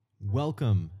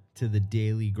Welcome to the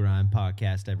Daily Grind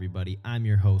Podcast, everybody. I'm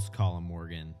your host, Colin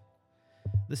Morgan.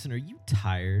 Listen, are you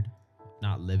tired of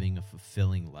not living a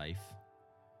fulfilling life?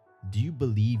 Do you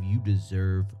believe you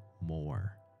deserve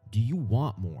more? Do you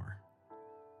want more?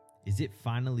 Is it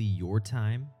finally your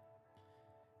time?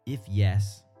 If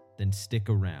yes, then stick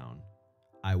around.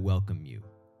 I welcome you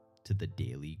to the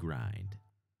Daily Grind.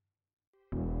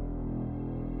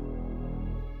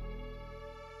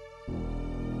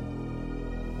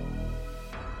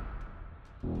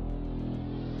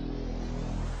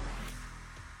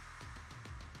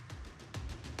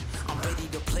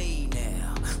 To play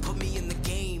now, put me in the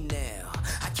game now.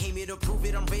 I came here to prove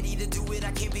it, I'm ready to do it,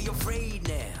 I can't be afraid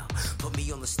now. Put me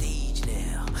on the stage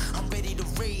now, I'm ready to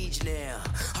rage now.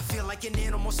 I feel like an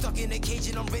animal stuck in a cage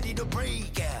and I'm ready to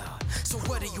break out. So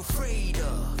what are you afraid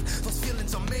of? Those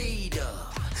feelings are made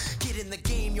of. Get in the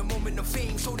game, your moment of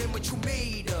fame, show them what you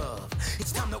made of.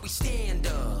 It's time that we stand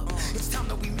up, it's time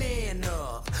that we man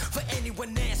up. For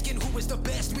anyone asking who is the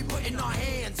best, we putting our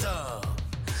hands up.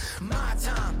 My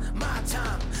time,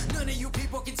 none of you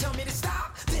people can tell me to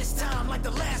stop. This time, like the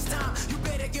last time, you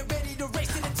better get ready to race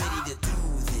to the top. I'm ready to do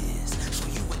this, show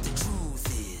you what the truth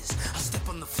is. I step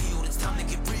on the field, it's time to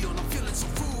get real, I'm feeling so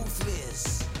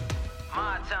ruthless.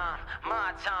 My time,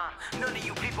 none of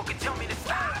you people can tell me to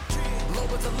stop.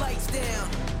 Lower the lights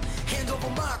down, hand over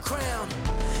my crown,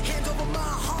 hand over my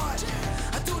heart.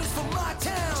 I do this for my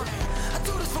town, I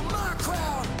do this for my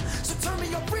crowd. So turn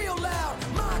me up real loud.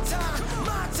 My time,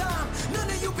 none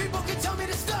of you people can tell me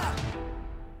to stop.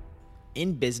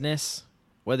 In business,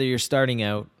 whether you're starting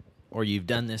out or you've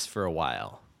done this for a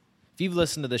while, if you've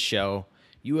listened to the show,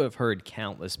 you have heard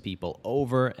countless people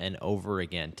over and over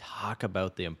again talk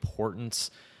about the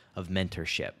importance of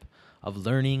mentorship, of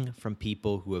learning from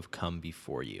people who have come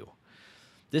before you.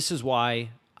 This is why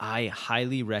I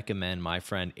highly recommend my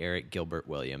friend Eric Gilbert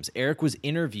Williams. Eric was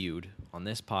interviewed on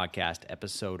this podcast,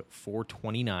 episode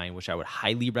 429, which I would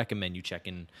highly recommend you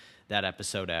checking that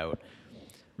episode out.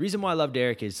 Reason why I loved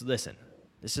Eric is, listen,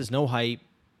 this is no hype,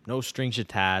 no strings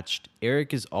attached.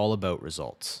 Eric is all about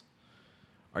results.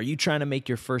 Are you trying to make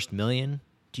your first million?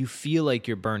 Do you feel like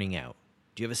you're burning out?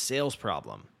 Do you have a sales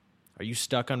problem? Are you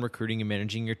stuck on recruiting and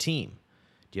managing your team?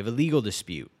 Do you have a legal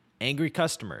dispute? Angry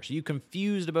customers? Are you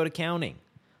confused about accounting?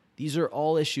 These are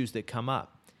all issues that come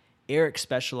up. Eric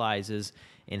specializes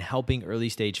in helping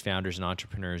early-stage founders and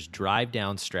entrepreneurs drive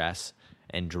down stress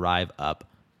and drive up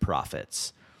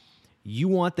profits. You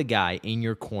want the guy in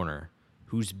your corner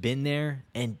who's been there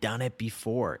and done it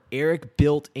before. Eric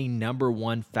built a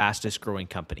 #1 fastest-growing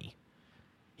company.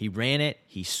 He ran it,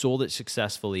 he sold it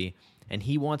successfully, and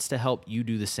he wants to help you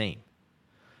do the same.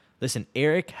 Listen,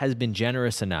 Eric has been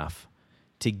generous enough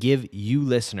to give you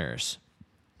listeners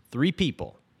 3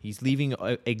 people. He's leaving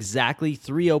exactly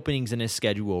 3 openings in his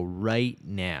schedule right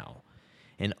now.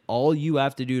 And all you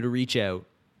have to do to reach out,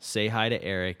 say hi to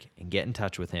Eric, and get in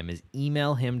touch with him is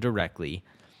email him directly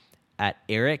at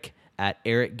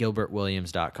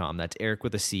eric@ericgilbertwilliams.com. That's Eric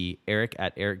with a C,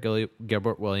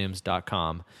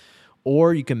 eric@ericgilbertwilliams.com.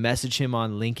 Or you can message him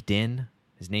on LinkedIn.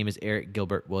 His name is Eric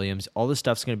Gilbert Williams. All this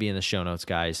stuff's going to be in the show notes,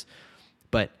 guys.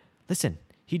 But listen,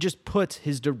 he just put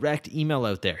his direct email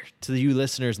out there to you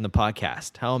listeners in the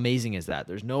podcast. How amazing is that?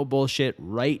 There's no bullshit,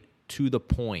 right to the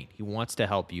point. He wants to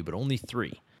help you, but only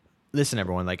 3. Listen,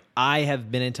 everyone, I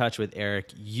have been in touch with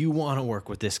Eric. You want to work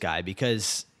with this guy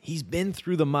because he's been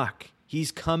through the muck.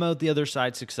 He's come out the other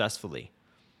side successfully.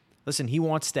 Listen, he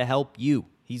wants to help you.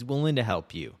 He's willing to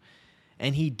help you.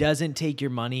 And he doesn't take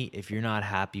your money if you're not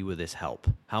happy with his help.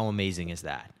 How amazing is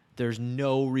that? There's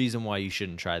no reason why you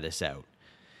shouldn't try this out.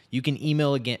 You can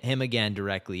email him again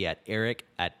directly at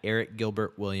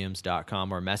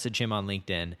eric@ericgilbertwilliams.com or message him on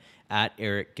LinkedIn at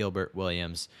Eric Gilbert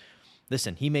Williams.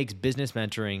 Listen, he makes business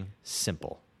mentoring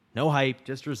simple. No hype,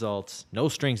 just results, no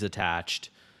strings attached.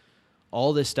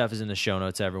 All this stuff is in the show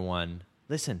notes, everyone.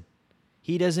 Listen,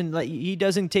 he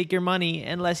doesn't take your money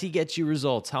unless he gets you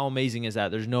results. How amazing is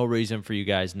that? There's no reason for you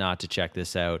guys not to check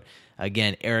this out.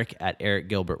 Again,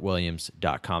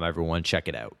 eric@ericgilbertwilliams.com. Everyone, check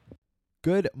it out.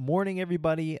 Good morning,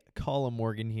 everybody. Colin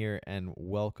Morgan here, and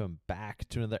welcome back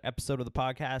to another episode of the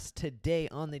podcast. Today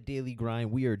on the Daily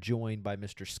Grind, we are joined by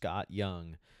Mr. Scott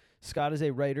Young. Scott is a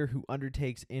writer who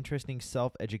undertakes interesting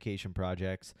self-education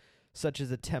projects, such as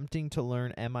attempting to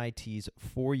learn MIT's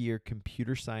 4-year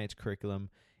computer science curriculum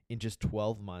in just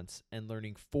 12 months and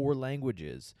learning 4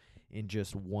 languages in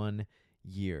just 1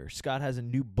 year. Scott has a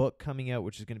new book coming out,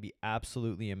 which is going to be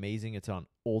absolutely amazing. It's on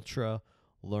ultra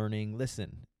learning.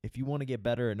 Listen, if you want to get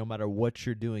better, no matter what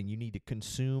you're doing, you need to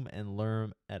consume and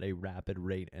learn at a rapid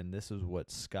rate. And this is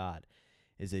what Scott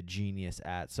is a genius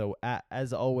at. So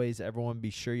as always, everyone be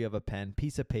sure you have a pen,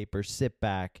 piece of paper, sit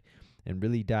back, and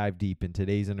really dive deep in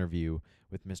today's interview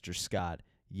with Mr. Scott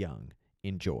Young.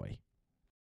 Enjoy.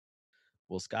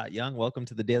 Well, Scott Young, welcome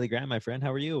to the Daily Grind, my friend.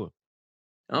 How are you?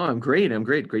 Oh, I'm great. I'm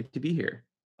great. Great to be here.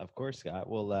 Of course, Scott.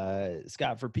 Well,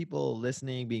 Scott, for people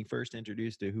listening, being first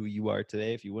introduced to who you are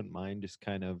today, if you wouldn't mind just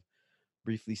kind of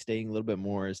briefly stating a little bit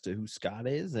more as to who Scott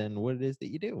is and what it is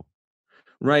that you do.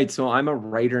 Right. So I'm a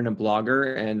writer and a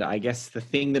blogger, and I guess the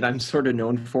thing that I'm sort of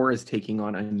known for is taking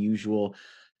on unusual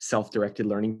self-directed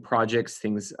learning projects.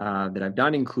 Things that I've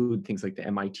done include things like the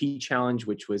MIT Challenge,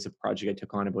 which was a project I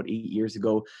took on about 8 years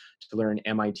ago to learn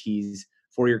MIT's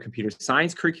four-year computer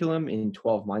science curriculum in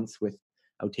 12 months without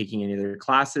taking any other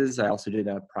classes. I also did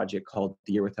a project called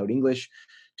The Year Without English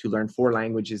to learn 4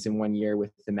 languages in 1 year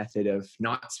with the method of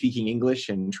not speaking English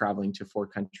and traveling to 4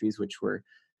 countries, which were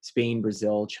Spain,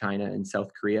 Brazil, China, and South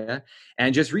Korea.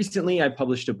 And just recently, I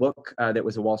published a book that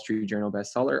was a Wall Street Journal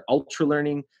bestseller, Ultra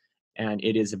Learning. And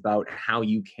it is about how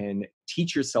you can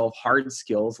teach yourself hard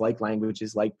skills like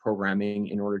languages, like programming,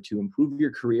 in order to improve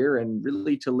your career and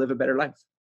really to live a better life.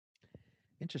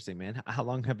 Interesting, man. How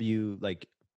long have you, like,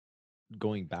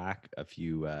 going back a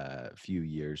few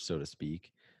years, so to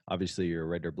speak? Obviously, you're a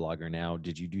writer blogger now.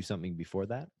 Did you do something before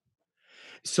that?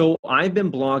 So I've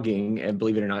been blogging, and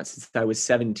believe it or not, since I was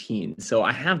 17. So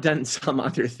I have done some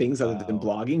other things other than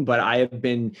blogging, but I have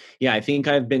been, I think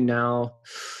I've been now,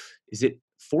 is it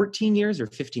 14 years or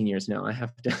 15 years now? I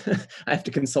have to I have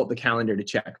to consult the calendar to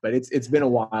check, but it's been a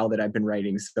while that I've been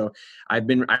writing. So I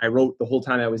wrote the whole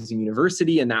time I was in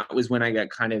university, and that was when I got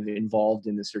kind of involved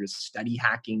in the sort of study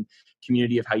hacking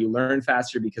community of how you learn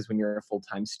faster, because when you're a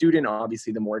full-time student,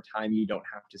 obviously the more time you don't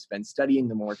have to spend studying,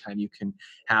 the more time you can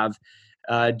have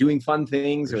doing fun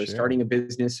things or starting a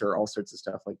business or all sorts of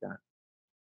stuff like that.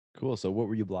 Cool. So what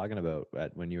were you blogging about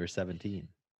when you were 17?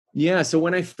 Yeah. So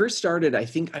when I first started, I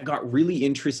think I got really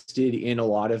interested in a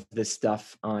lot of this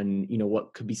stuff on,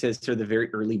 what could be said sort of the very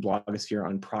early blogosphere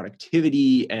on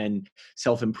productivity and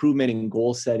self-improvement and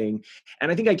goal setting.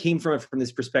 And I think I came from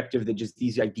this perspective that just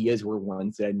these ideas were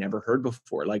ones that I'd never heard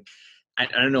before. Like, I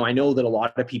don't know. I know that a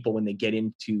lot of people, when they get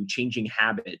into changing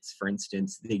habits, for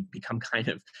instance, they become kind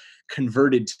of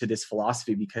converted to this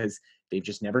philosophy because they've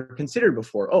just never considered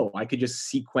before. Oh, I could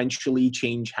just sequentially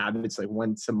change habits like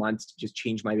once a month to just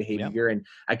change my behavior, and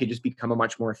I could just become a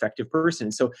much more effective person.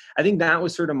 So I think that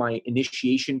was sort of my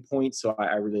initiation point. So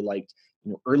I really liked,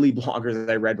 early bloggers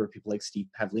that I read were people like Steve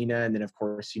Pavlina. And then of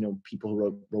course, people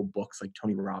who wrote books like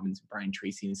Tony Robbins, Brian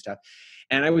Tracy and stuff.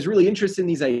 And I was really interested in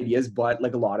these ideas, but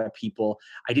like a lot of people,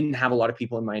 I didn't have a lot of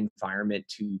people in my environment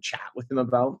to chat with them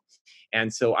about.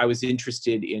 And so I was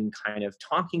interested in kind of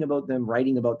talking about them,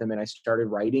 writing about them, and I started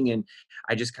writing, and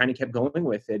I just kind of kept going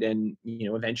with it. And,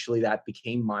 eventually that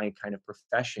became my kind of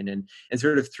profession. And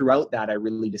sort of throughout that, I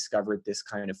really discovered this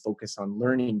kind of focus on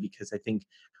learning, because I think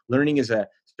learning is a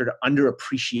sort of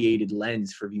underappreciated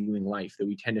lens for viewing life, that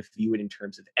we tend to view it in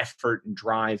terms of effort and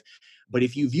drive. But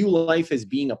if you view life as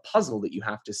being a puzzle that you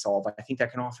have to solve, I think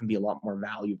that can often be a lot more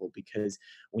valuable, because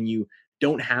when you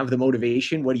don't have the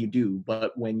motivation, what do you do?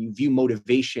 But when you view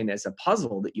motivation as a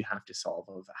puzzle that you have to solve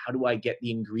of how do I get the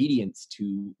ingredients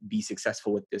to be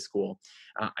successful with this goal,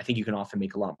 I think you can often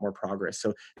make a lot more progress.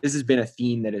 So this has been a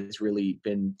theme that has really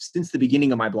been since the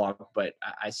beginning of my blog, but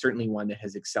I certainly one that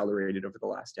has accelerated over the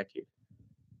last decade.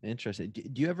 Interesting.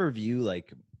 Do you ever view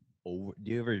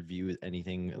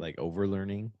anything like over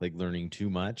learning, like learning too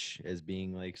much, as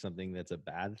being like something that's a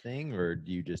bad thing, or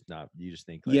do you just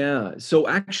think like... Yeah. So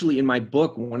actually in my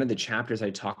book, one of the chapters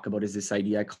I talk about is this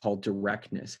idea I call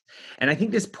directness. And I think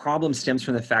this problem stems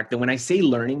from the fact that when I say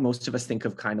learning, most of us think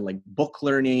of kind of like book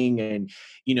learning and,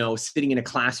 sitting in a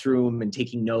classroom and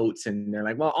taking notes. And they're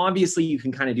like, well, obviously you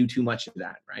can kind of do too much of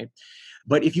that, right?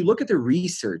 But if you look at the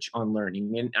research on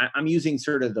learning, and I'm using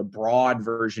sort of the broad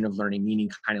version of learning,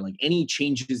 meaning kind of like any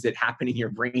changes that happen in your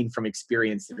brain from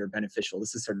experience that are beneficial.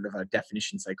 This is sort of a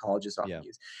definition psychologists often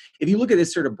use. If you look at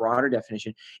this sort of broader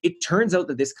definition, it turns out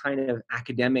that this kind of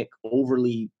academic,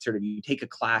 overly sort of you take a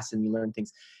class and you learn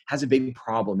things, has a big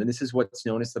problem. And this is what's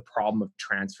known as the problem of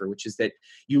transfer, which is that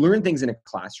you learn things in a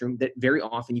classroom that very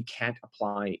often you can't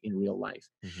apply in real life.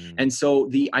 Mm-hmm. And so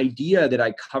the idea that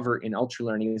I cover in Ultra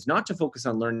Learning is not to focus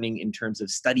on learning in terms of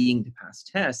studying to pass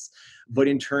tests, but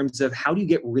in terms of how do you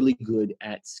get really good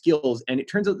at skills. And it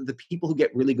turns out that the people who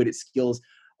get really good at skills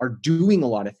are doing a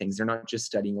lot of things. They're not just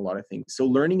studying a lot of things. So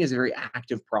learning is a very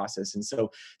active process. And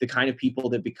so the kind of people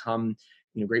that become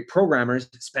great programmers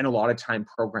spend a lot of time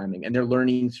programming, and they're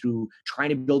learning through trying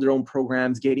to build their own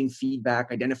programs, getting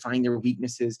feedback, identifying their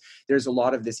weaknesses. There's a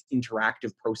lot of this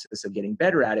interactive process of getting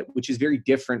better at it, which is very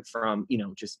different from,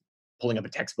 just pulling up a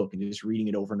textbook and just reading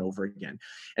it over and over again.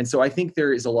 And so I think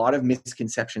there is a lot of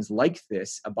misconceptions like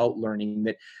this about learning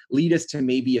that lead us to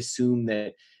maybe assume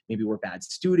that maybe we're bad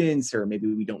students, or maybe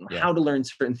we don't know how to learn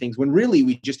certain things, when really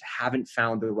we just haven't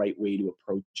found the right way to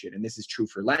approach it. And this is true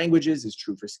for languages, it's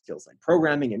true for skills like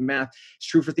programming and math, it's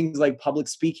true for things like public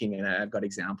speaking. And I've got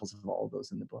examples of all of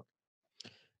those in the book.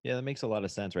 Yeah, that makes a lot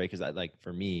of sense, right? Because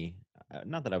for me,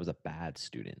 not that I was a bad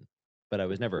student, but I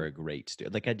was never a great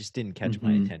student. Like, I just didn't catch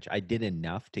my attention. I did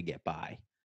enough to get by.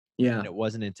 Yeah. And it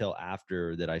wasn't until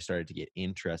after that I started to get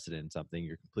interested in something.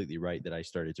 You're completely right, that I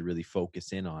started to really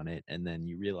focus in on it. And then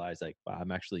you realize, like, wow,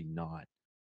 I'm actually not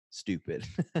stupid.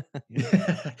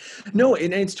 No,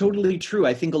 and it's totally true.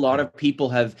 I think a lot of people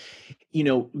have,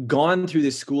 gone through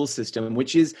this school system,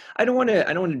 which is, I don't want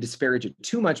to disparage it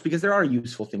too much, because there are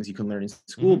useful things you can learn in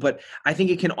school, but I think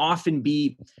it can often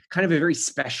be kind of a very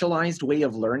specialized way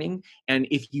of learning. And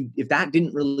if that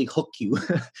didn't really hook you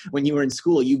when you were in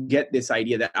school, you get this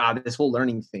idea that, this whole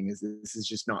learning thing this is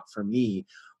just not for me.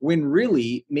 When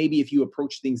really, maybe if you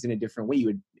approach things in a different way, you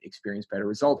would experience better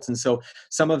results. And so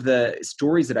some of the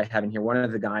stories that I have in here, one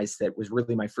of the guys that was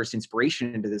really my first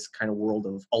inspiration into this kind of world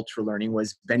of ultra learning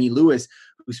was Benny Lewis,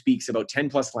 who speaks about 10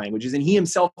 plus languages. And he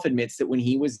himself admits that when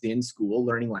he was in school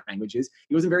learning languages,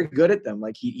 he wasn't very good at them.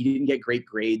 Like, he didn't get great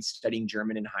grades studying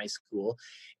German in high school.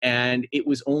 And it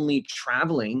was only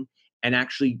traveling and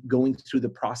actually going through the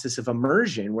process of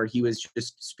immersion, where he was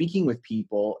just speaking with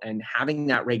people and having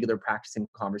that regular practice in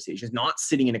conversations, not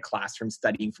sitting in a classroom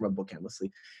studying from a book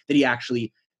endlessly, that he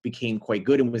actually became quite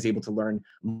good and was able to learn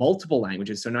multiple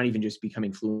languages. So not even just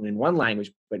becoming fluent in one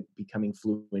language, but becoming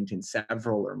fluent in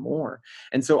several or more.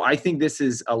 And so I think this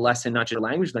is a lesson, not just for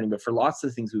language learning, but for lots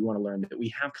of things we want to learn, that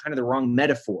we have kind of the wrong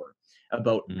metaphor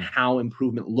about how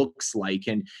improvement looks like.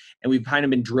 And we've kind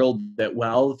of been drilled that,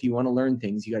 well, if you want to learn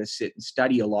things, you got to sit and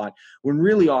study a lot, when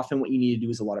really often what you need to do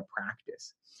is a lot of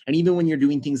practice. And even when you're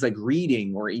doing things like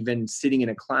reading or even sitting in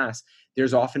a class,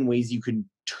 there's often ways you can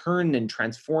turn and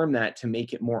transform that to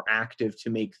make it more active, to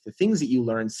make the things that you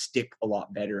learn stick a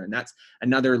lot better. And that's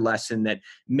another lesson that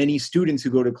many students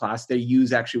who go to class, they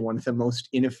use actually one of the most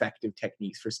ineffective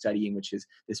techniques for studying, which is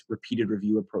this repeated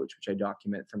review approach, which I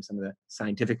document from some of the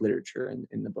scientific literature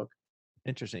in the book.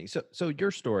 Interesting. So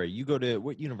your story, you go to,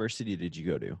 what university did you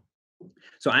go to?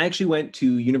 So I actually went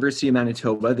to University of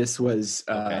Manitoba. This was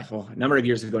a number of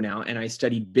years ago now, and I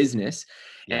studied business.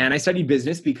 And I studied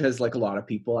business because, like a lot of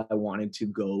people, I wanted to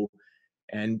go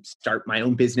and start my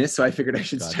own business. So I figured I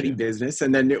should study business.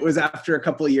 And then it was after a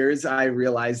couple of years, I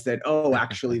realized that,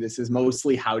 actually, this is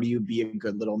mostly how do you be a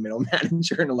good little middle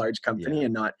manager in a large company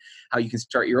and not how you can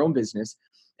start your own business.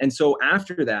 And so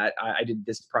after that, I did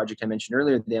this project I mentioned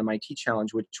earlier, the MIT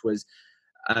Challenge, which was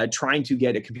trying to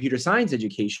get a computer science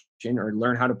education, or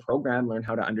learn how to program, learn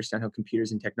how to understand how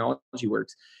computers and technology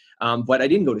works. But I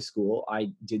didn't go to school.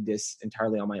 I did this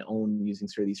entirely on my own, using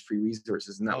sort of these free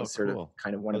resources. And that was sort of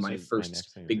kind of one of my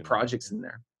first big projects in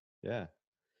there. Yeah.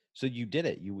 So you did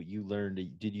it. You learned.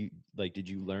 Did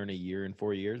you learn a year in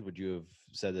 4 years? Would you have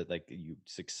said that, like, you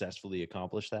successfully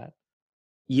accomplished that?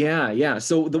 Yeah.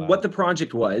 So what the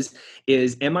project was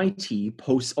is MIT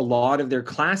posts a lot of their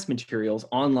class materials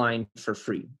online for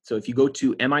free. So if you go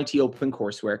to MIT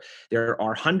OpenCourseWare, there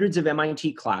are hundreds of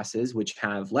MIT classes which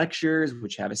have lectures,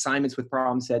 which have assignments with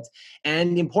problem sets,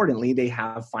 and importantly, they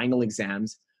have final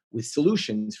exams with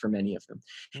solutions for many of them.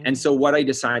 And so what I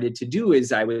decided to do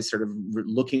is, I was sort of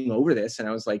looking over this, and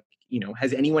I was like,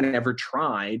 has anyone ever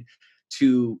tried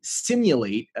to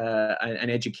simulate an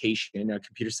education, a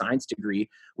computer science degree,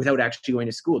 without actually going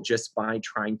to school, just by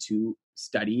trying to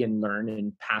study and learn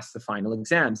and pass the final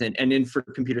exams? And then for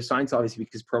computer science, obviously,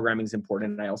 because programming is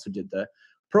important, I also did the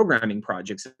programming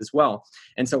projects as well.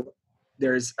 And so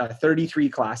there's 33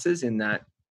 classes in that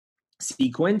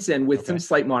sequence, and with some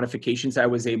slight modifications, I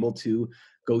was able to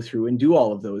go through and do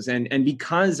all of those. And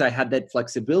because I had that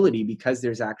flexibility, because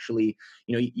there's actually,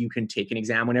 you can take an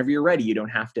exam whenever you're ready. You don't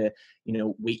have to,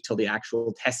 wait till the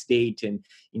actual test date and,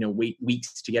 wait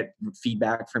weeks to get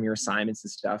feedback from your assignments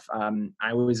and stuff.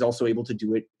 I was also able to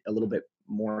do it a little bit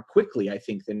more quickly, I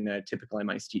think, than a typical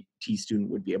MIT student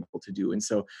would be able to do. And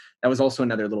so that was also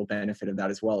another little benefit of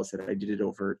that as well, is that I did it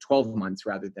over 12 months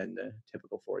rather than the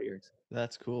typical 4 years.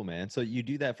 That's cool, man. So you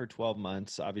do that for 12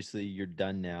 months. Obviously, you're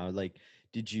done now. Like,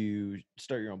 did you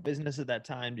start your own business at that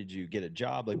time? Did you get a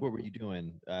job? Like, what were you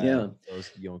doing those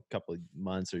couple of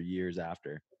months or years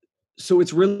after? So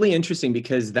it's really interesting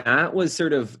because that was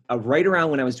sort of right around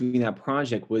when I was doing that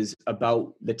project was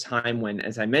about the time when,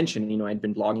 as I mentioned, I'd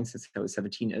been blogging since I was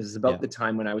 17. It was about Yeah. the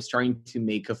time when I was starting to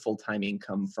make a full-time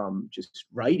income from just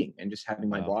writing and just having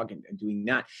my Wow. blog and doing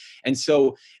that. And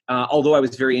so, although I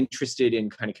was very interested in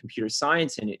kind of computer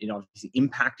science and it obviously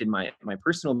impacted my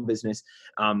personal business,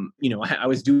 I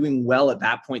was doing well at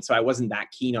that point. So I wasn't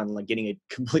that keen on like getting a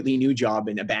completely new job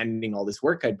and abandoning all this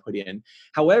work I'd put in.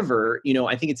 However,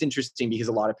 I think it's interesting because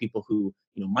a lot of people who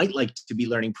might like to be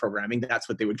learning programming, that's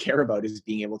what they would care about, is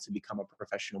being able to become a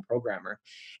professional programmer.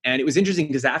 And it was interesting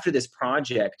because after this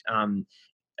project,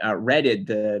 Reddit,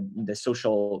 the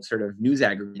social sort of news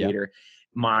Yeah. aggregator,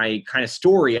 my kind of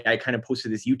story, I kind of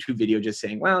posted this YouTube video just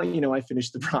saying, well, I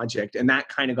finished the project, and that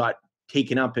kind of got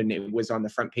taken up and it was on the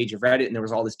front page of Reddit, and there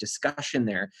was all this discussion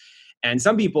there. And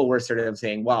some people were sort of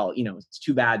saying, well, it's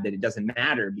too bad that it doesn't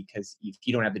matter because if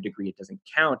you don't have the degree, it doesn't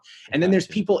count. And then there's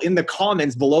people in the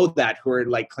comments below that who are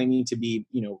like claiming to be,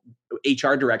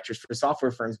 HR directors for software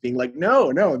firms being like,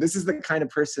 no, this is the kind of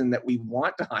person that we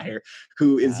want to hire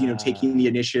who is, taking the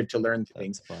initiative to learn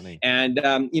things. That's funny. And,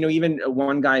 even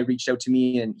one guy reached out to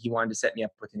me and he wanted to set me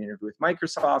up with an interview with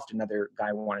Microsoft. Another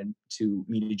guy wanted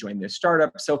me to join their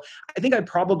startup. So I think I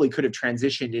probably could have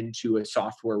transitioned into a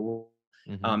software role.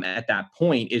 At that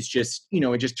point. Is just,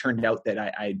 it just turned out that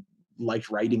I liked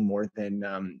writing more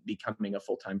than becoming a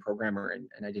full-time programmer,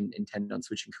 and I didn't intend on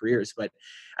switching careers. But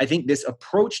I think this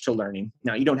approach to learning,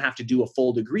 now you don't have to do a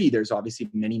full degree. There's obviously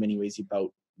many, many ways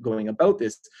about going about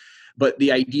this. But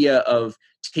the idea of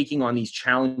taking on these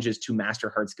challenges to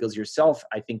master hard skills yourself,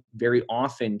 I think very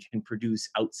often can produce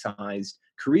outsized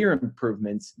career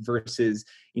improvements versus,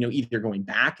 either going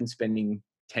back and spending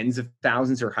tens of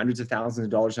thousands or hundreds of thousands of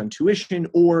dollars on tuition,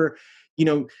 or,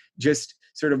 just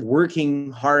sort of working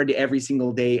hard every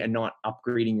single day and not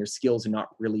upgrading your skills and not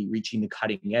really reaching the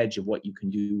cutting edge of what you can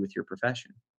do with your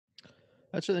profession.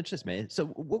 That's really interesting, man. So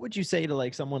what would you say to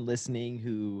like someone listening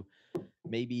who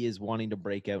maybe is wanting to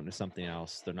break out into something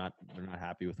else? They're not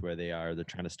happy with where they are. They're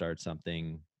trying to start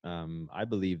something. I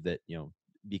believe that,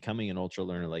 becoming an ultra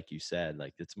learner, like you said,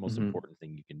 like it's the most important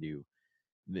thing you can do.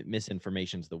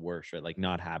 Misinformation's the worst, right? Like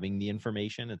not having the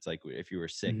information. It's like if you were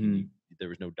sick and there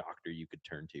was no doctor you could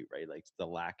turn to, right? Like the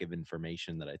lack of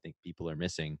information that I think people are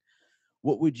missing.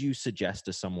 What would you suggest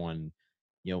to someone,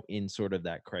 in sort of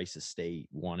that crisis state,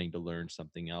 wanting to learn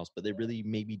something else, but they really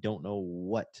maybe don't know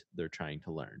what they're trying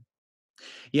to learn?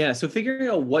 Yeah, so figuring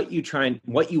out what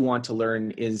you want to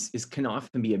learn is can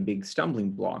often be a big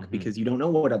stumbling block because you don't know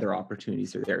what other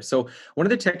opportunities are there. So one of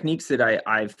the techniques that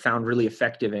I've found really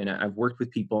effective, and I've worked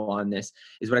with people on this,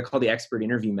 is what I call the expert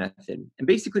interview method. And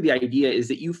basically the idea is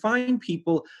that you find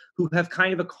people who have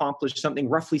kind of accomplished something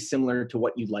roughly similar to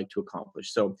what you'd like to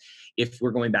accomplish. So if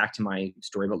we're going back to my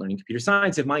story about learning computer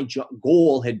science, if my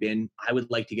goal had been, I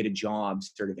would like to get a job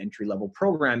sort of entry-level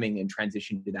programming and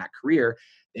transition to that career,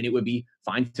 then it would be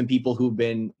find some people who've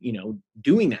been,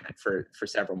 doing that for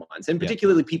several months, and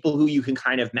particularly people who you can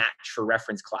kind of match for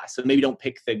reference class. So maybe don't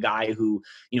pick the guy who,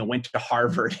 went to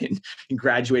Harvard and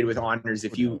graduated with honors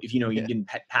if you didn't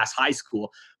pass high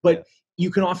school. But you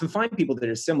can often find people that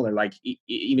are similar, like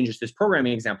even just this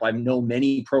programming example. I know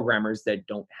many programmers that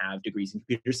don't have degrees in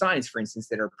computer science, for instance,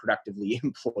 that are productively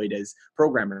employed as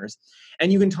programmers.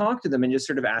 And you can talk to them and just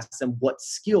sort of ask them what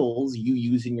skills you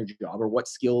use in your job or what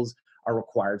skills are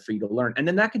required for you to learn. And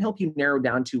then that can help you narrow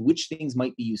down to which things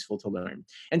might be useful to learn.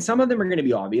 And some of them are going to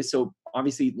be obvious. So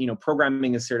obviously,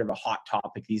 programming is sort of a hot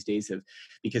topic these days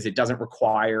because it doesn't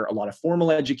require a lot of formal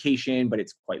education, but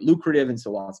it's quite lucrative. And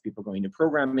so lots of people are going to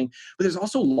programming. But there's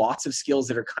also lots of skills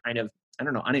that are kind of,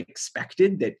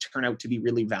 unexpected that turn out to be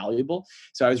really valuable.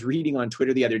 So I was reading on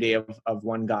Twitter the other day of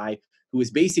one guy who was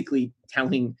basically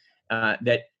telling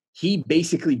that he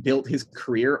basically built his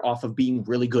career off of being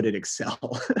really good at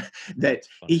Excel. That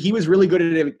he was really good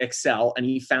at Excel, and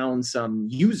he found some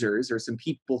users or some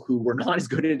people who were not as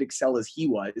good at Excel as he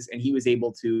was, and he was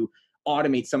able to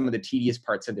automate some of the tedious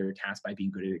parts of their task by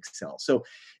being good at Excel. So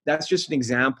that's just an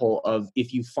example of,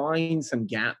 if you find some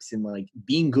gaps in like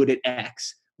being good at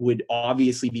X, would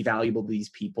obviously be valuable to these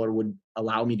people or would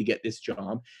allow me to get this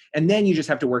job. And then you just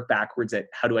have to work backwards at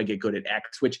how do I get good at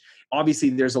X, which obviously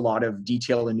there's a lot of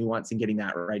detail and nuance in getting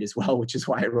that right as well, which is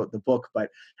why I wrote the book. But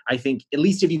I think at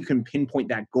least if you can pinpoint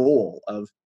that goal of,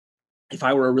 if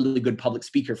I were a really good public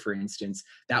speaker, for instance,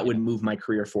 that would move my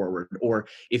career forward. Or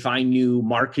if I knew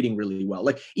marketing really well,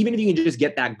 like even if you can just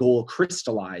get that goal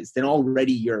crystallized, then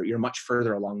already you're much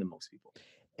further along than most people.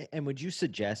 And would you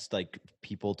suggest like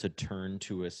people to turn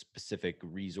to a specific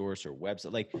resource or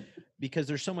website, like, because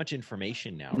there's so much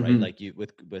information now, right? Like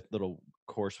with little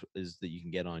courses that you can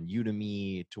get on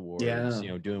Udemy towards,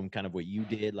 Yeah. doing kind of what you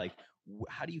did? Like,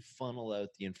 how do you funnel out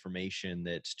the information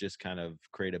that's just kind of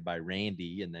created by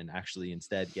Randy and then actually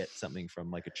instead get something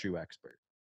from like a true expert?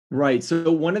 Right. So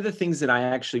one of the things that I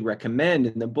actually recommend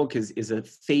in the book is a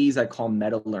phase I call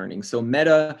meta learning. So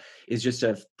meta is just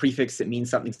a prefix that means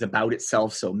something's about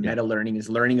itself. So Yeah. meta learning is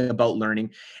learning about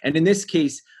learning. And in this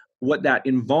case, what that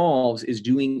involves is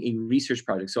doing a research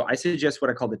project. So I suggest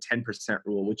what I call the 10%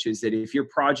 rule, which is that if your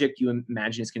project you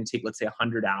imagine is going to take, let's say,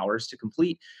 100 hours to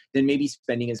complete, then maybe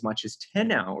spending as much as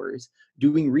 10 hours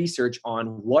doing research on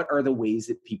what are the ways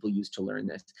that people use to learn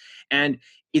this. And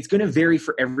it's going to vary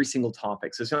for every single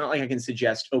topic. So it's not like I can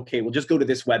suggest, okay, well, just go to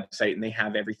this website and they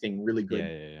have everything really good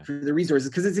Yeah. for the resources,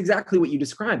 because it's exactly what you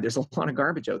described. There's a lot of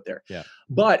garbage out there. Yeah.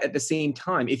 But at the same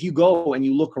time, if you go and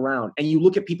you look around and you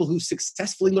look at people who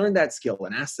successfully learned that skill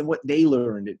and ask them what they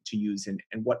learned it to use and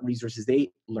what resources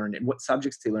they learned and what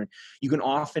subjects they learned, you can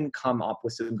often come up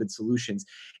with some good solutions.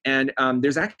 And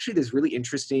there's actually this really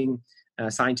interesting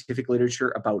scientific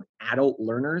literature about adult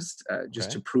learners,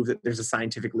 just to prove that there's a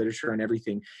scientific literature on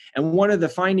everything. And one of the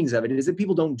findings of it is that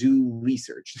people don't do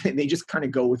research. They just kind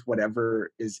of go with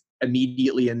whatever is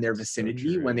immediately in their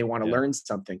vicinity when they want to learn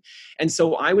something. And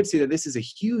so I would say that this is a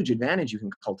huge advantage you can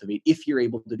cultivate if you're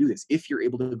able to do this, if you're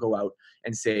able to go out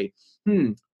and say,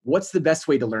 what's the best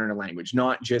way to learn a language?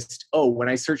 Not just, oh, when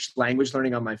I searched language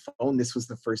learning on my phone, this was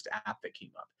the first app that came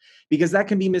up. Because that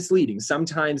can be misleading.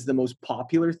 Sometimes the most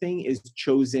popular thing is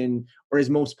chosen or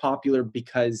is most popular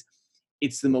because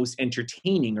it's the most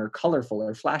entertaining or colorful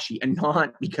or flashy, and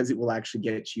not because it will actually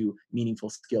get you meaningful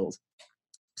skills.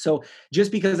 So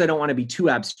just because I don't want to be too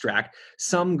abstract,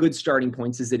 some good starting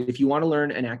points is that if you want to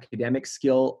learn an academic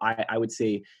skill, I would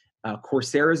say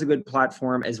Coursera is a good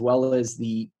platform, as well as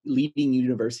the leading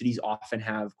universities often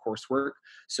have coursework.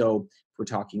 So if we're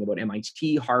talking about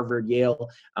MIT, Harvard, Yale,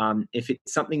 if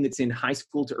it's something that's in high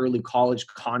school to early college,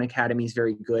 Khan Academy is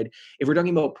very good. If we're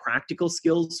talking about practical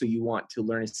skills, so you want to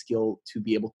learn a skill to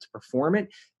be able to perform it,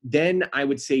 then I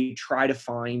would say try to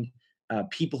find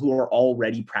people who are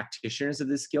already practitioners of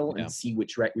this skill and see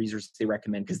which resources they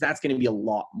recommend, because that's going to be a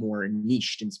lot more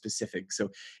niched and specific.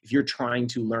 So if you're trying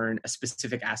to learn a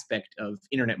specific aspect of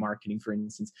internet marketing, for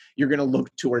instance, you're going to look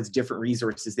towards different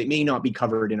resources that may not be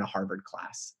covered in a Harvard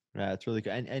class. That's really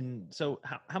good. And so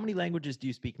how many languages do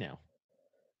you speak now?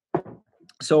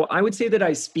 So I would say that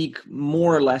I speak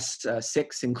more or less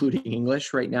 6, including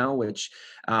English right now, which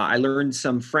I learned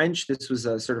some French. This was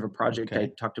a sort of a project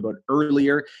I talked about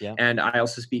earlier. Yeah. And I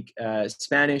also speak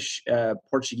Spanish,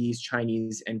 Portuguese,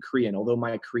 Chinese, and Korean, although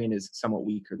my Korean is somewhat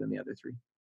weaker than the other 3.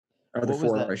 Or the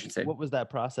 4, I should say. What was that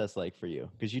process like for you?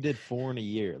 Because you did 4 in a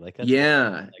year. Like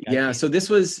that's So this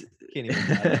was can't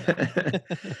even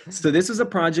so this was a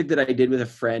project that I did with a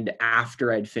friend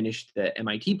after I'd finished the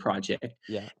MIT project.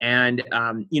 Yeah. And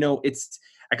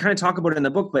I kind of talk about it in the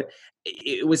book, but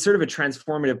it was sort of a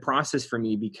transformative process for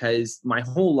me, because my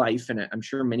whole life, and I'm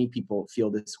sure many people feel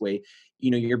this way,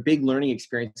 your big learning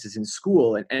experiences in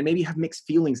school and maybe have mixed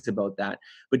feelings about that.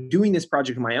 But doing this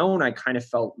project on my own, I kind of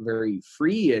felt very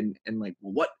free and like,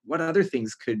 well, what other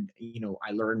things could,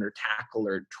 I learn or tackle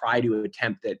or try to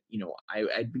attempt that,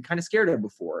 I'd been kind of scared of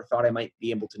before, or thought I might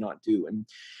be able to not do.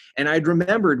 And I'd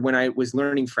remembered when I was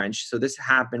learning French. So this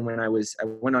happened when I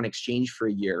went on exchange for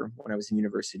a year when I was in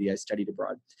university. I studied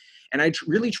abroad. And I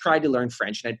really tried to learn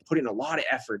French, and I'd put in a lot of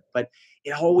effort, but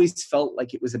it always felt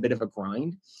like it was a bit of a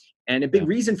grind. And a big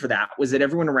reason for that was that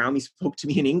everyone around me spoke to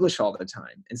me in English all the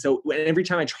time. And so every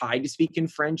time I tried to speak in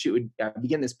French, it would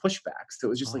begin this pushback. So it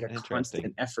was just like a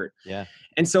constant effort. Yeah.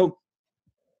 And so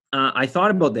I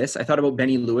thought about this. I thought about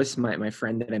Benny Lewis, my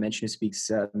friend that I mentioned, who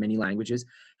speaks many languages.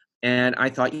 And I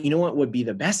thought, what would be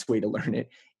the best way to learn it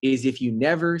is if you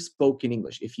never spoke in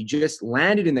English, if you just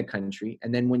landed in the country,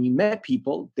 and then when you met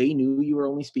people, they knew you were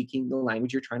only speaking the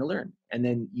language you're trying to learn. And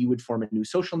then you would form a new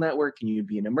social network, and you'd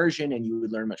be in immersion, and you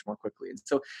would learn much more quickly. And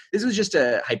so this was just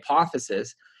a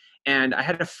hypothesis. And I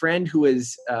had a friend who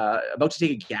was about to take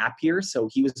a gap year, so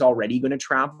he was already going to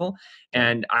travel.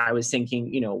 And I was thinking,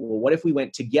 well, what if we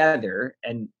went together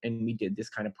and we did this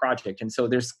kind of project? And so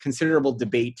there's considerable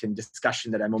debate and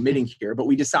discussion that I'm omitting here, but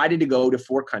we decided to go to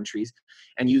 4 countries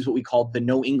and use what we call the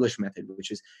no English method,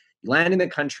 which is you land in the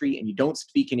country and you don't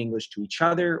speak in English to each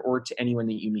other or to anyone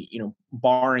that you meet,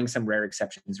 barring some rare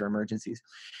exceptions or emergencies.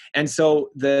 And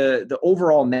so the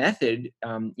overall method,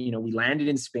 we landed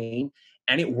in Spain.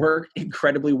 And it worked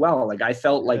incredibly well. Like I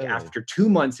felt like after 2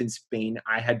 months in Spain,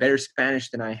 I had better Spanish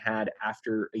than I had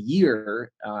after a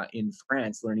year in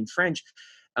France learning French,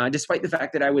 despite the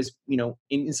fact that I was,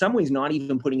 in some ways not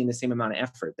even putting in the same amount of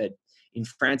effort. That In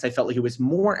France, I felt like it was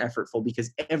more effortful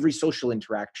because every social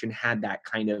interaction had that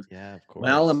kind of, Yeah, of course.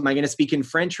 well, am I going to speak in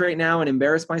French right now and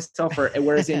embarrass myself? Or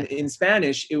whereas in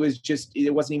Spanish, it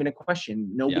wasn't even a question.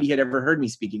 Nobody had ever heard me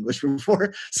speak English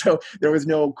before. So there was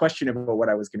no question about what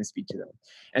I was going to speak to them.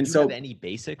 And Do you so have any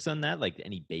basics on that? Like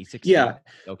any basics? yeah.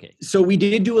 Okay. So we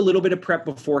did do a little bit of prep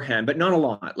beforehand, but not a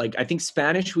lot. Like I think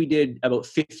Spanish, we did about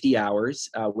 50 hours,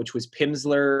 which was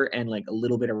Pimsleur and like a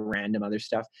little bit of random other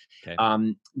stuff. Okay.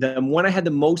 The one I had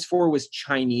the most for was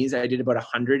Chinese. I did about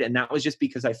 100, and that was just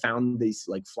because I found these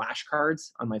like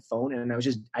flashcards on my phone, and I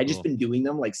just been doing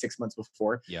them like 6 months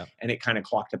before, and it kind of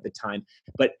clocked up the time.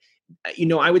 But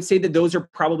I would say that those are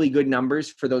probably good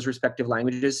numbers for those respective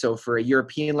languages. So for a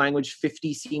European language,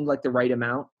 50 seemed like the right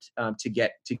amount to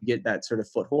get that sort of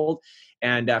foothold.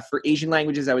 And for Asian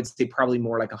languages, I would say probably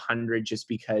more like 100, just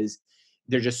because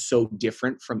they're just so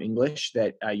different from English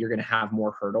that you're going to have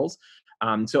more hurdles.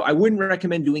 So I wouldn't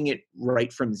recommend doing it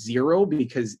right from zero,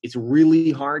 because it's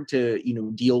really hard to,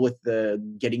 deal with the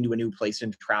getting to a new place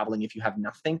and traveling if you have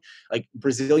nothing. Like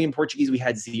Brazilian Portuguese, we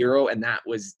had 0, and that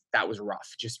was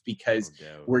rough, just because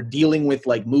we're dealing with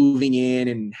like moving in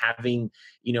and having,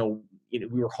 we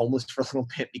were homeless for a little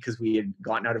bit because we had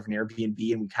gotten out of an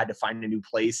Airbnb and we had to find a new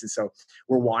place. And so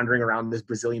we're wandering around this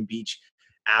Brazilian beach,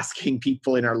 asking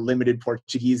people in our limited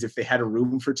Portuguese if they had a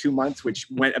room for 2 months, which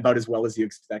went about as well as you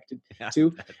expected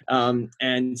to.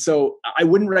 And so I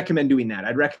wouldn't recommend doing that.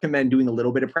 I'd recommend doing a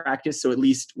little bit of practice. So at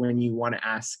least when you want to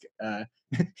ask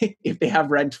if they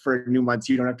have rent for new months,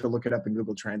 you don't have to look it up in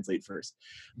Google Translate first.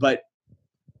 But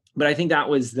I think that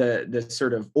was the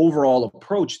sort of overall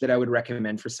approach that I would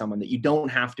recommend for someone, that you don't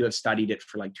have to have studied it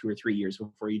for like 2 or 3 years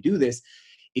before you do this.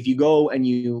 If you go and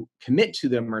you commit to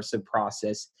the immersive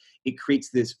process, it creates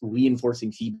this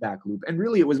reinforcing feedback loop. And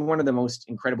really, it was one of the most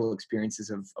incredible experiences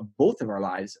of both of our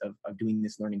lives of doing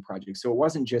this learning project. So it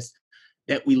wasn't just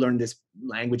that we learned this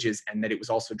languages and that it was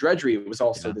also drudgery. It was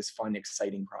also this fun,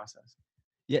 exciting process.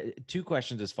 Yeah. 2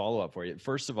 questions as follow-up for you.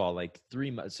 First of all, like 3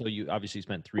 months. So you obviously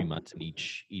spent 3 months in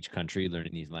each country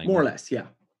learning these languages. More or less, yeah.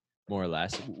 More or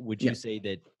less. Would you say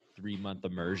that 3-month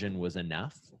immersion was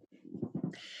enough?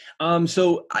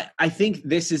 So I think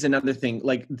this is another thing.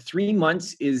 Like 3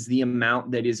 months is the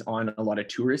amount that is on a lot of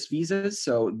tourist visas.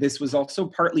 So this was also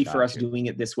partly for us doing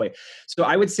it this way. So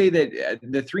I would say that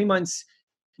the 3 months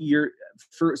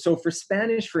for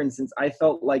Spanish, for instance, I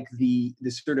felt like the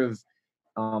sort of,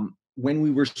 when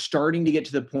we were starting to get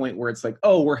to the point where it's like,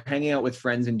 oh, we're hanging out with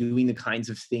friends and doing the kinds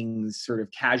of things sort of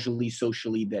casually,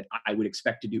 socially, that I would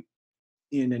expect to do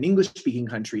in an English-speaking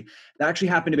country, that actually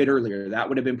happened a bit earlier. That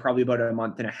would have been probably about a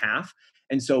month and a half.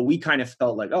 And so we kind of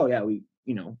felt like, oh yeah,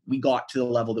 we got to the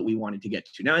level that we wanted to get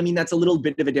to. Now, I mean, that's a little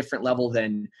bit of a different level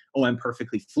than, oh, I'm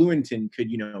perfectly fluent and could,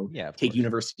 take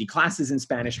university classes in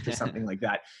Spanish or something like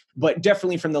that. But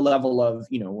definitely from the level of,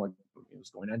 what it was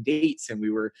going on dates, and we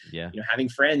were, having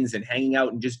friends and hanging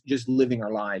out and just living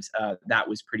our lives. That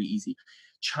was pretty easy.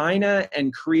 China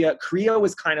and Korea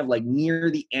was kind of like near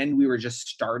the end. We were just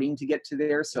starting to get to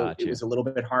there. So it was a little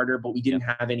bit harder, but we didn't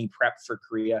have any prep for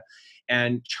Korea.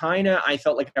 And China, I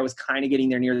felt like I was kind of getting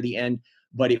there near the end,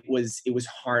 but it was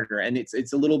harder, and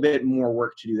it's a little bit more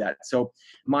work to do that. So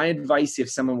my advice, if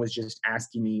someone was just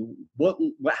asking me,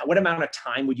 what amount of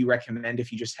time would you recommend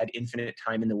if you just had infinite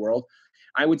time in the world?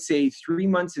 I would say 3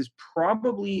 months is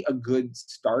probably a good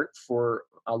start for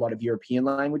a lot of European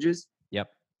languages. Yep.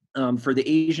 For the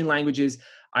Asian languages,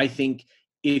 I think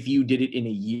if you did it in a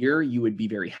year, you would be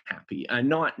very happy. And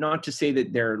not to say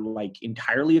that they're like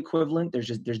entirely equivalent. There's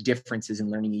differences in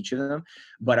learning each of them.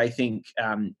 But I think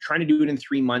trying to do it in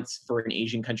 3 months for an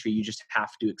Asian country, you just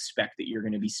have to expect that you're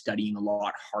going to be studying a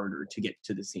lot harder to get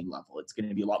to the same level. It's going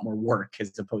to be a lot more work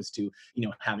as opposed to,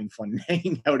 having fun and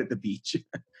hanging out at the beach.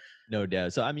 No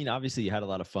doubt. So, I mean, obviously you had a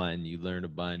lot of fun. You learned a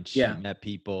bunch. Yeah. You met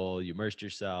people. You immersed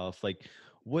yourself. Like,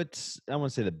 I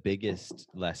won't say the biggest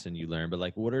lesson you learned, but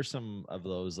like, what are some of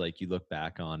those, like, you look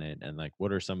back on it and like,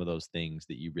 what are some of those things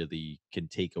that you really can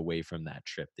take away from that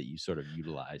trip that you sort of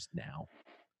utilized now?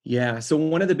 Yeah. So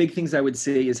one of the big things I would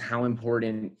say is how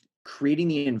important creating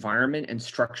the environment and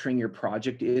structuring your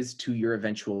project is to your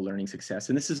eventual learning success.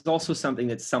 And this is also something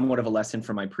that's somewhat of a lesson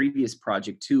from my previous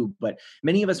project too. But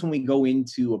many of us, when we go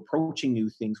into approaching new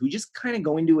things, we just kind of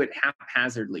go into it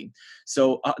haphazardly.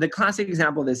 So the classic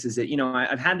example of this is that,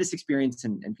 I've had this experience,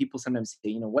 and people sometimes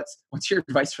say, what's your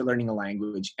advice for learning a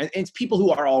language? And it's people who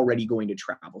are already going to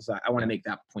travel. So I want to make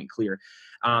that point clear.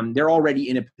 They're already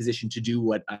in a position to do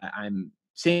what I'm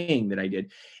saying that I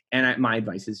did. And my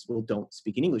advice is, well, don't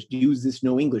speak in English. Use this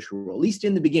no English rule, at least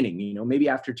in the beginning. Maybe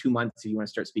after 2 months, if you want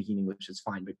to start speaking English, it's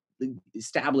fine, but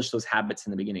establish those habits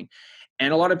in the beginning.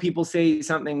 And a lot of people say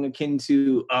something akin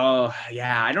to, oh,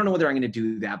 yeah, I don't know whether I'm going to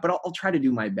do that, but I'll try to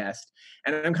do my best.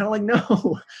 And I'm kind of like,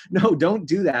 no, don't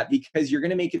do that, because you're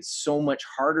going to make it so much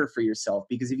harder for yourself.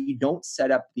 Because if you don't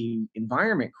set up the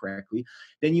environment correctly,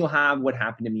 then you'll have what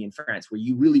happened to me in France, where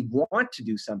you really want to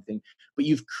do something, but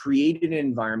you've created an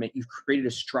environment, you've created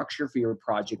a structure for your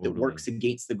project that works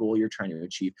against the goal you're trying to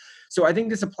achieve. So I think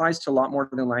this applies to a lot more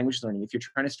than language learning. If you're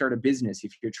trying to start a business,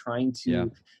 if you're trying to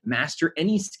master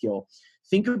any skill,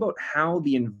 think about how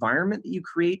the environment that you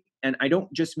create, and I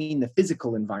don't just mean the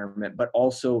physical environment, but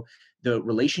also the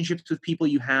relationships with people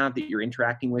you have that you're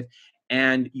interacting with,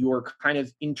 and your kind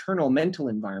of internal mental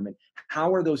environment.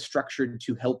 How are those structured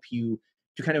to help you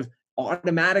to kind of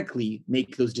automatically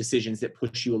make those decisions that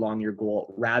push you along your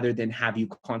goal, rather than have you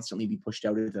constantly be pushed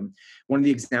out of them? One of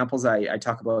the examples I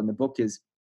talk about in the book is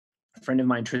a friend of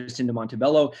mine, Tristan de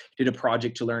Montebello, did a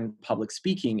project to learn public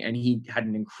speaking, and he had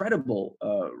an incredible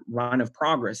run of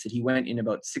progress that he went in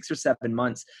about 6 or 7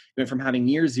 months. He went from having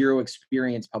near zero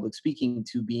experience public speaking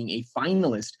to being a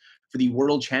finalist for the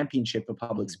World Championship of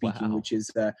Public Speaking, which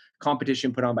is a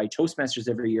competition put on by Toastmasters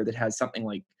every year that has something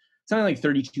like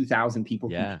 32,000 people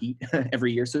compete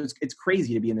every year. So it's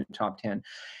crazy to be in the top 10.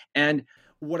 And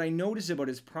what I noticed about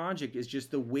his project is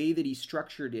just the way that he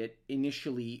structured it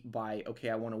initially by, okay,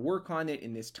 I want to work on it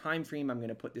in this time frame, I'm going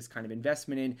to put this kind of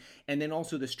investment in, and then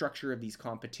also the structure of these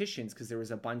competitions, because there was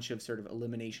a bunch of sort of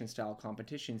elimination style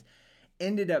competitions,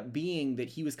 ended up being that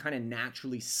he was kind of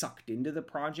naturally sucked into the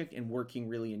project and working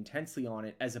really intensely on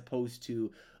it, as opposed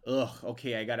to,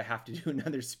 okay, I have to do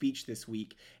another speech this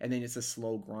week, and then it's a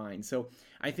slow grind. So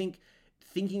I think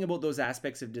thinking about those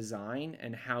aspects of design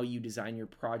and how you design your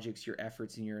projects, your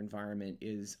efforts, and your environment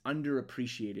is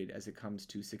underappreciated as it comes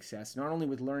to success, not only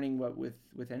with learning, but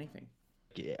with anything.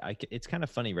 It's kind of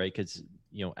funny, right? Because,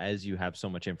 as you have so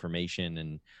much information,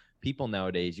 and people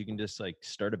nowadays, you can just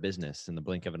start a business in the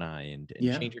blink of an eye and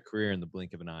change your career in the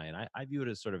blink of an eye. And I view it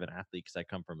as sort of an athlete, because I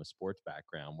come from a sports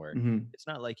background where it's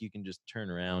not like you can just turn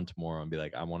around tomorrow and be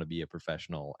like, I want to be a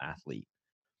professional athlete.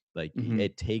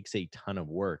 It takes a ton of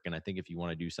work. And I think if you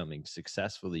want to do something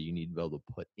successfully, you need to be able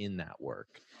to put in that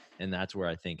work. And that's where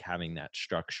I think having that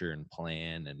structure and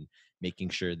plan and making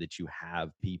sure that you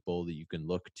have people that you can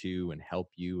look to and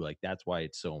help you, that's why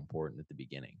it's so important at the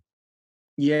beginning.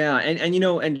 Yeah.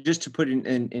 And just to put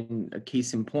in a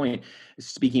case in point,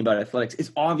 speaking about athletics, it's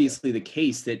obviously the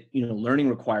case that, learning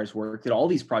requires work, that all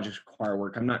these projects require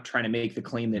work. I'm not trying to make the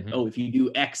claim that, if you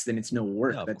do X, then it's no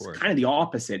work. No, that's kind of the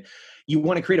opposite. You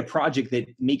want to create a project that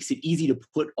makes it easy to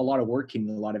put a lot of work in,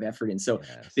 a lot of effort in. So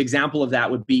the example of that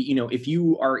would be, if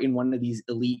you are in one of these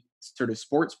elite sort of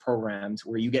sports programs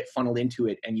where you get funneled into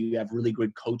it and you have really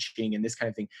good coaching and this kind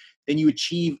of thing, then you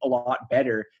achieve a lot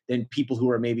better than people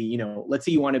who are maybe, let's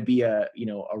say you want to be a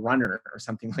runner or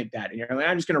something like that. And you're like,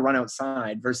 I'm just going to run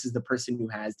outside, versus the person who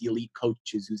has the elite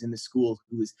coaches, who's in the school,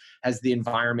 has the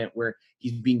environment where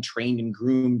he's being trained and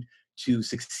groomed to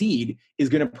succeed, is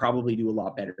going to probably do a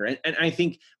lot better. And I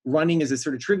think running is a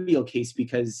sort of trivial case,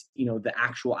 because, the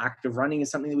actual act of running is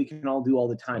something that we can all do all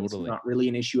the time. Totally. It's not really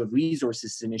an issue of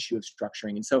resources, it's an issue of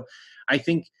structuring. And so I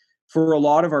think for a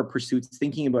lot of our pursuits,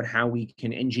 thinking about how we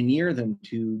can engineer them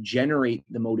to generate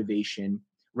the motivation,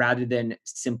 rather than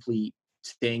simply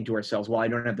saying to ourselves, well, I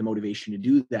don't have the motivation to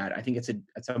do that. I think it's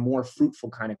a more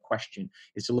fruitful kind of question,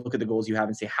 is to look at the goals you have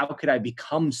and say, how could I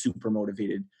become super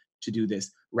motivated to do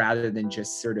this, rather than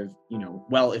just sort of,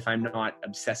 well, if I'm not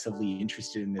obsessively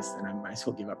interested in this, then I might as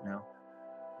well give up now.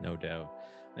 No doubt.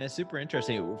 Man, it's super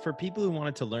interesting. For people who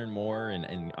wanted to learn more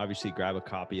and obviously grab a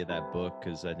copy of that book,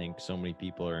 because I think so many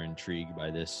people are intrigued by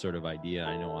this sort of idea.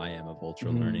 I know I am, of ultra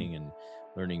learning and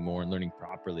learning more and learning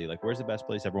properly. Where's the best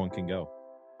place everyone can go?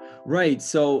 Right.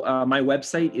 So my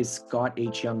website is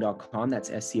scotthyoung.com.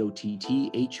 That's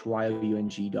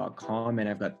SCOTTHYOUNG.com. And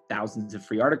I've got thousands of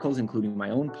free articles, including my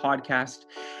own podcast.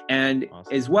 And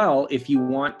as well, if you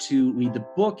want to read the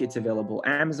book, it's available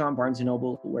Amazon, Barnes &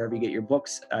 Noble, wherever you get your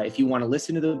books. If you want to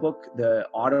listen to the book, the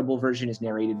Audible version is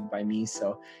narrated by me.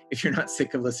 So if you're not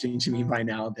sick of listening to me by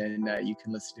now, then you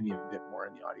can listen to me a bit more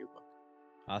in the audiobook.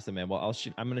 Awesome, man. Well,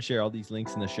 I'm going to share all these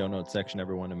links in the show notes section,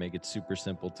 everyone, to make it super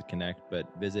simple to connect. But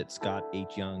visit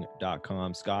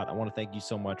scotthyoung.com. Scott, I want to thank you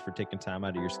so much for taking time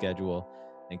out of your schedule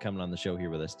and coming on the show here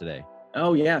with us today.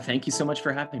 Oh, yeah. Thank you so much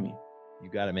for having me. You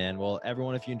got it, man. Well,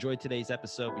 everyone, if you enjoyed today's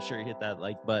episode, be sure you hit that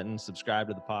like button, subscribe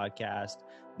to the podcast,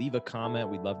 leave a comment.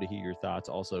 We'd love to hear your thoughts.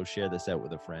 Also, share this out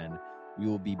with a friend. We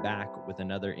will be back with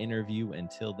another interview.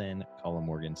 Until then, Colin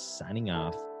Morgan signing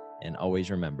off. And always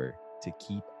remember to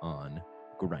keep on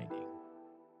grinding.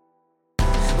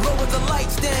 Lower the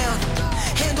lights down,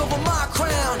 hand over my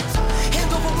crown,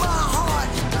 hand over my